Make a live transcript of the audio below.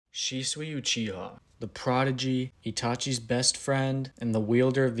Shisui Uchiha, the prodigy, Itachi's best friend, and the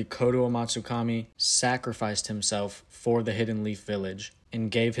wielder of the Kodo Matsukami, sacrificed himself for the Hidden Leaf Village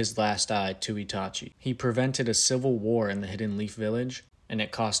and gave his last eye to Itachi. He prevented a civil war in the Hidden Leaf Village, and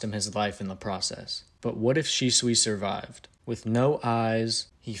it cost him his life in the process. But what if Shisui survived? With no eyes,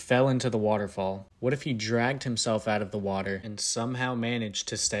 he fell into the waterfall. What if he dragged himself out of the water and somehow managed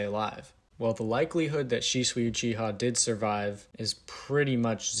to stay alive? Well, the likelihood that Shisui Uchiha did survive is pretty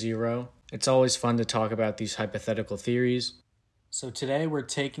much zero. It's always fun to talk about these hypothetical theories. So today we're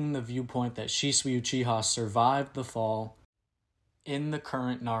taking the viewpoint that Shisui Uchiha survived the fall in the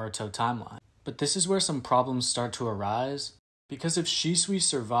current Naruto timeline. But this is where some problems start to arise, because if Shisui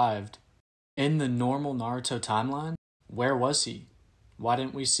survived in the normal Naruto timeline, where was he? Why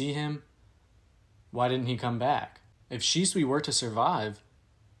didn't we see him? Why didn't he come back? If Shisui were to survive,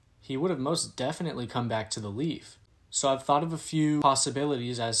 he would have most definitely come back to the Leaf. So I've thought of a few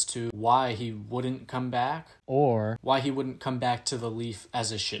possibilities as to why he wouldn't come back, or why he wouldn't come back to the Leaf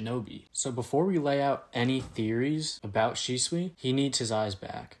as a shinobi. So before we lay out any theories about Shisui, he needs his eyes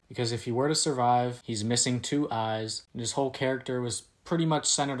back. Because if he were to survive, he's missing 2 eyes, and his whole character was pretty much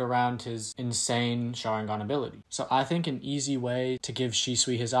centered around his insane Sharingan ability. So I think an easy way to give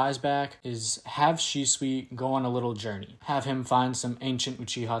Shisui his eyes back is have Shisui go on a little journey. Have him find some ancient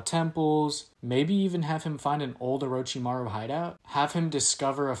Uchiha temples, maybe even have him find an old Orochimaru hideout. Have him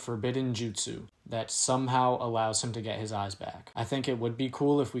discover a forbidden jutsu that somehow allows him to get his eyes back. I think it would be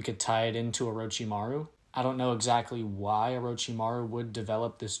cool if we could tie it into Orochimaru. I don't know exactly why Orochimaru would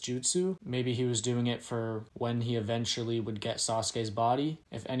develop this jutsu. Maybe he was doing it for when he eventually would get Sasuke's body,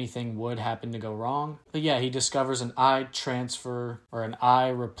 if anything would happen to go wrong. But yeah, he discovers an eye transfer or an eye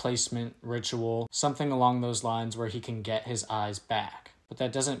replacement ritual, something along those lines where he can get his eyes back. But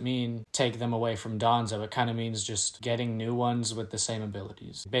that doesn't mean take them away from Danzo. It kind of means just getting new ones with the same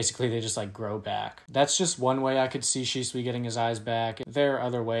abilities. Basically, they just grow back. That's just one way I could see Shisui getting his eyes back. There are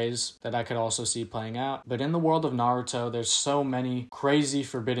other ways that I could also see playing out. But in the world of Naruto, there's so many crazy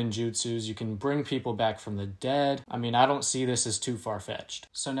forbidden jutsus. You can bring people back from the dead. I mean, I don't see this as too far-fetched.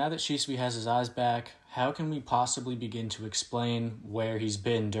 So now that Shisui has his eyes back, how can we possibly begin to explain where he's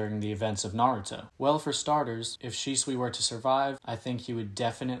been during the events of Naruto? Well, for starters, if Shisui were to survive, I think he would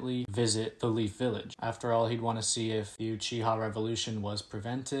definitely visit the Leaf Village. After all, he'd want to see if the Uchiha Revolution was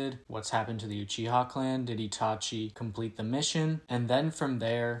prevented, what's happened to the Uchiha clan, did Itachi complete the mission, and then from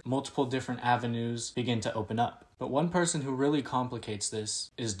there, multiple different avenues begin to open up. But one person who really complicates this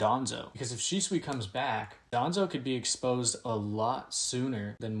is Danzo. Because if Shisui comes back, Danzo could be exposed a lot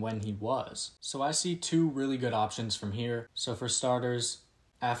sooner than when he was. So I see 2 really good options from here. So for starters,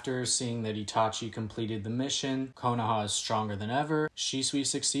 after seeing that Itachi completed the mission, Konoha is stronger than ever, Shisui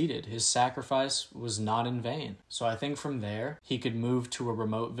succeeded. His sacrifice was not in vain. So I think from there, he could move to a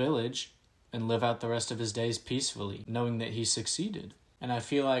remote village and live out the rest of his days peacefully, knowing that he succeeded. And I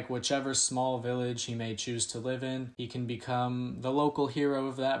feel like whichever small village he may choose to live in, he can become the local hero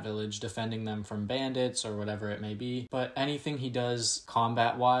of that village, defending them from bandits or whatever it may be. But anything he does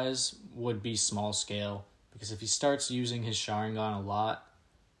combat-wise would be small scale, because if he starts using his Sharingan a lot,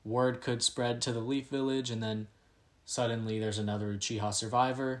 word could spread to the Leaf Village, and then suddenly there's another Uchiha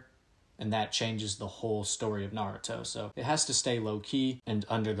survivor, and that changes the whole story of Naruto. So it has to stay low-key and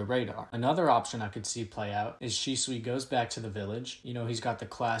under the radar. Another option I could see play out is Shisui goes back to the village. You know, he's got the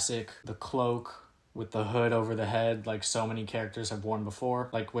cloak with the hood over the head like so many characters have worn before.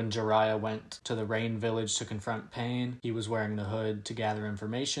 Like when Jiraiya went to the Rain Village to confront Pain, he was wearing the hood to gather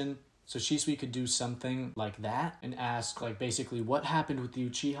information. So Shisui could do something like that and ask, basically, what happened with the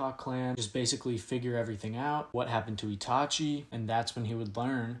Uchiha clan? Just basically figure everything out. What happened to Itachi? And that's when he would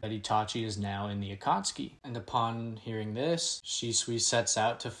learn that Itachi is now in the Akatsuki. And upon hearing this, Shisui sets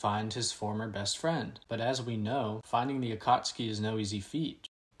out to find his former best friend. But as we know, finding the Akatsuki is no easy feat.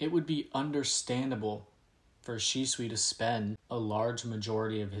 It would be understandable for Shisui to spend a large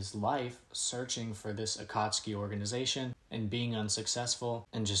majority of his life searching for this Akatsuki organization and being unsuccessful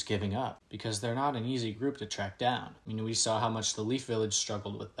and just giving up, because they're not an easy group to track down. I mean, we saw how much the Leaf Village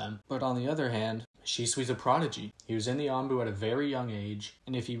struggled with them. But on the other hand, Shisui's a prodigy. He was in the Anbu at a very young age,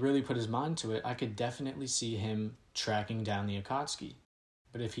 and if he really put his mind to it, I could definitely see him tracking down the Akatsuki.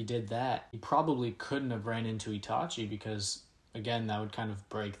 But if he did that, he probably couldn't have ran into Itachi, because, again, that would kind of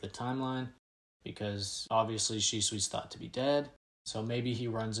break the timeline. Because obviously Shisui's thought to be dead, so maybe he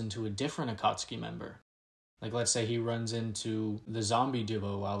runs into a different Akatsuki member. Like, let's say he runs into the zombie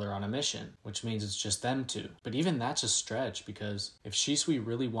duo while they're on a mission, which means it's just them two. But even that's a stretch, because if Shisui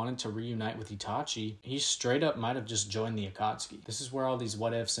really wanted to reunite with Itachi, he straight up might have just joined the Akatsuki. This is where all these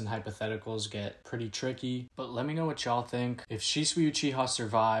what ifs and hypotheticals get pretty tricky. But let me know what y'all think. If Shisui Uchiha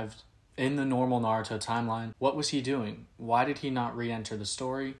survived in the normal Naruto timeline, what was he doing? Why did he not re-enter the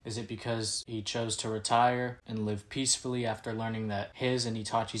story? Is it because he chose to retire and live peacefully after learning that his and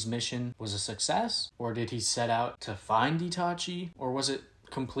Itachi's mission was a success? Or did he set out to find Itachi? Or was it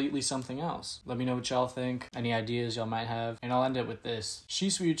completely something else? Let me know what y'all think, any ideas y'all might have, and I'll end it with this.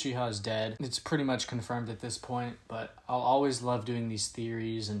 Shisui Uchiha is dead. It's pretty much confirmed at this point, but I'll always love doing these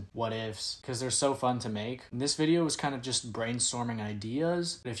theories and what ifs because they're so fun to make. And this video was kind of just brainstorming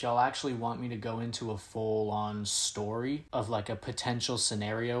ideas, but if y'all actually want me to go into a full-on story of like a potential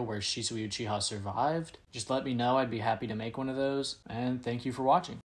scenario where Shisui Uchiha survived, just let me know. I'd be happy to make one of those, and thank you for watching.